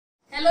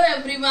Hello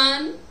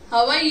everyone,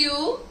 how are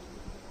you?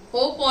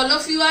 Hope all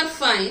of you are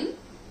fine.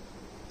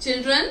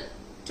 Children,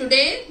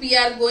 today we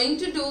are going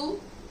to do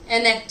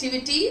an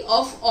activity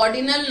of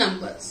ordinal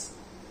numbers.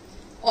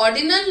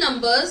 Ordinal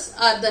numbers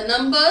are the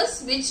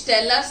numbers which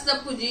tell us the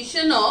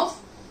position of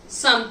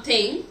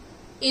something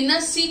in a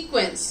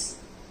sequence.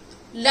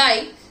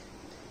 Like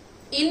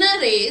in a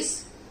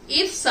race,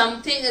 if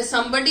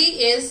somebody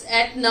is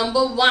at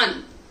number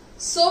 1,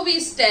 so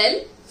we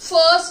tell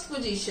first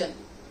position.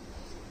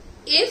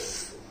 If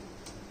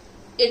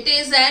it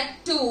is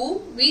at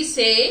 2, we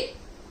say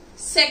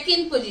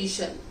second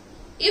position.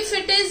 If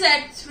it is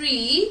at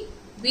 3,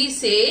 we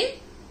say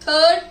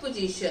third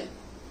position.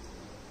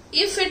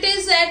 If it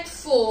is at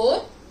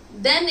 4,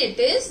 then it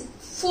is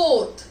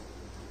fourth.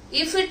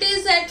 If it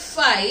is at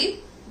 5,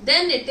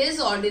 then it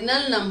is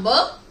ordinal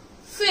number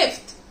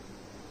 5th.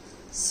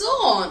 So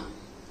on.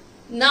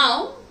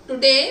 Now,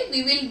 today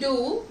we will do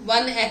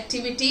one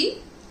activity.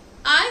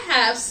 I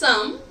have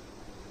some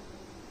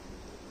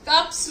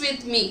cups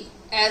with me,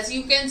 as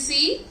you can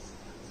see.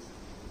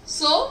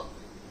 So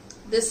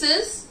this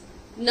is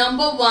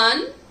number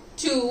 1,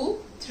 2,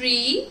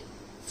 3,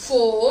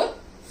 4,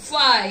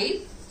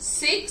 5,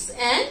 6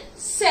 and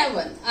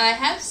 7. I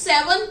have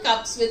 7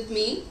 cups with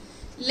me.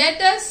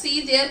 Let us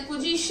see their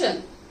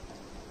position.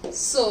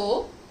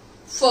 So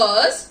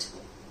first,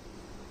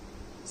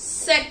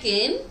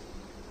 second,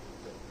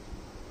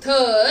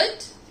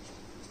 third,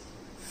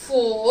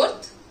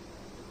 fourth,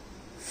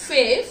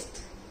 fifth,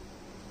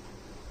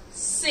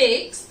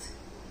 6th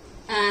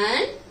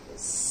and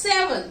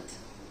 7th.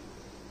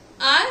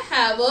 I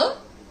have a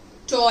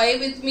toy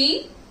with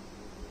me.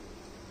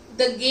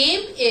 The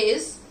game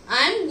is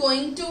I am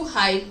going to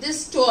hide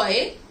this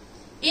toy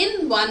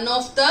in one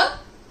of the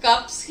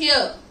cups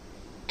here,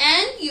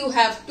 and you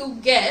have to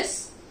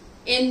guess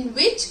in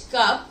which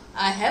cup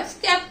I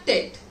have kept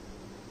it.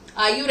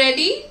 Are you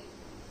ready?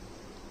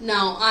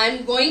 Now I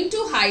am going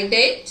to hide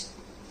it.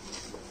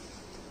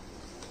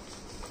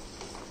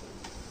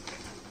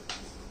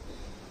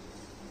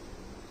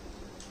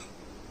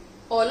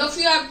 All of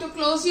you have to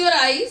close your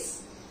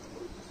eyes.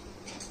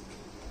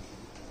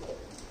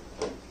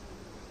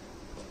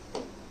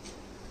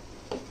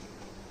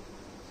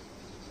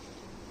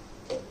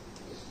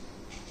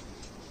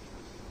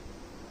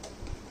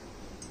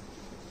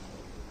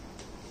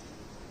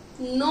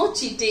 No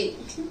cheating.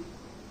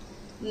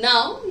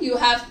 Now you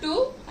have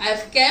to, I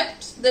have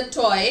kept the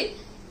toy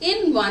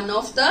in one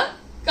of the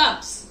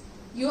cups.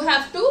 You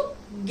have to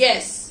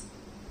guess.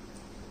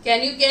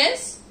 Can you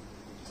guess?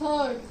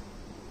 Third.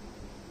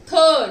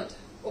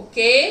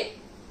 Okay.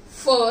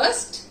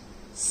 First,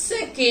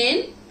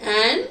 second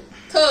and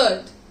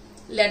third.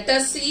 Let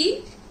us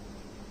see.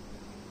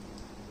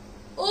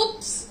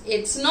 Oops,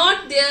 it's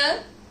not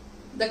there.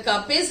 The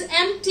cup is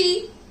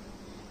empty.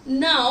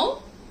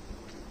 Now,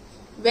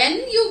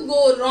 when you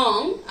go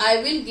wrong, I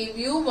will give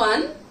you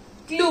one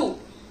clue.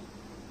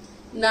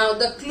 Now,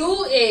 the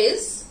clue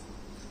is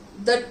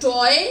the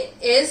toy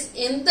is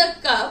in the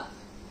cup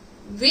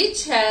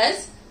which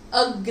has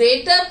a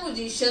greater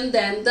position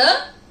than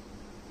the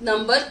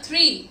number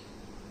 3.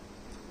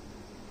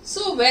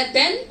 So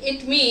then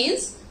it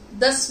means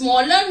the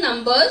smaller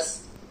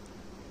numbers,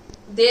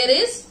 there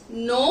is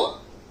no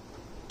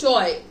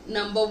toy.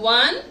 Number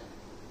 1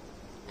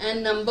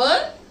 and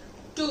number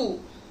 2.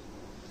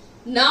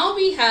 Now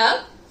we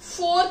have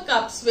 4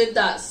 cups with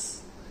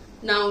us.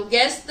 Now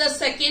guess the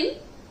second.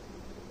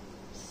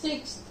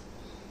 6th.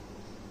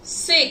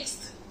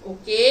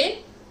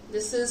 Okay.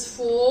 This is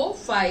 4,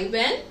 5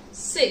 and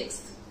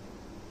 6th.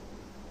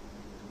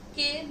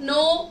 Okay,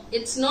 no,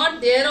 it's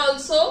not there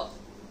also.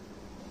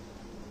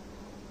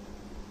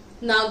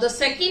 Now the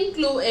second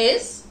clue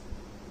is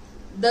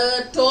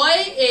the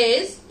toy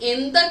is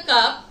in the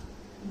cup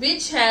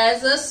which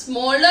has a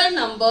smaller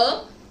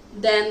number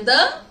than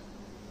the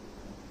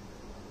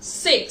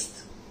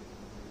 6th.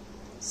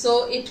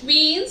 So it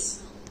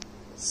means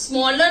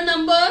smaller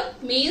number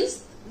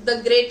means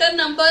the greater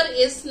number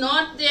is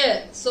not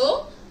there.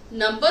 So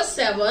number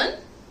 7,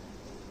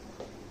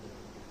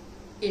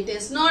 it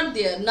is not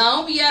there.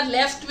 Now we are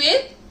left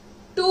with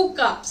 2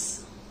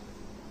 cups.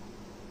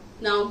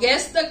 Now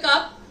guess the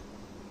cup.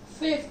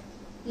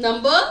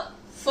 Number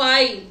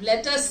 5.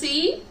 Let us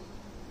see.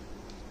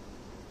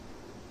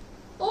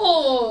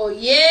 Oh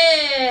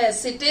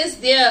yes, it is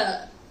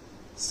there.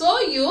 So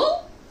you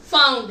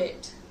found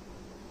it.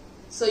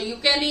 So you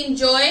can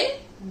enjoy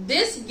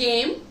this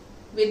game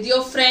with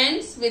your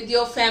friends, with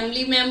your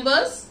family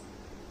members.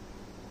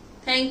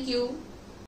 Thank you.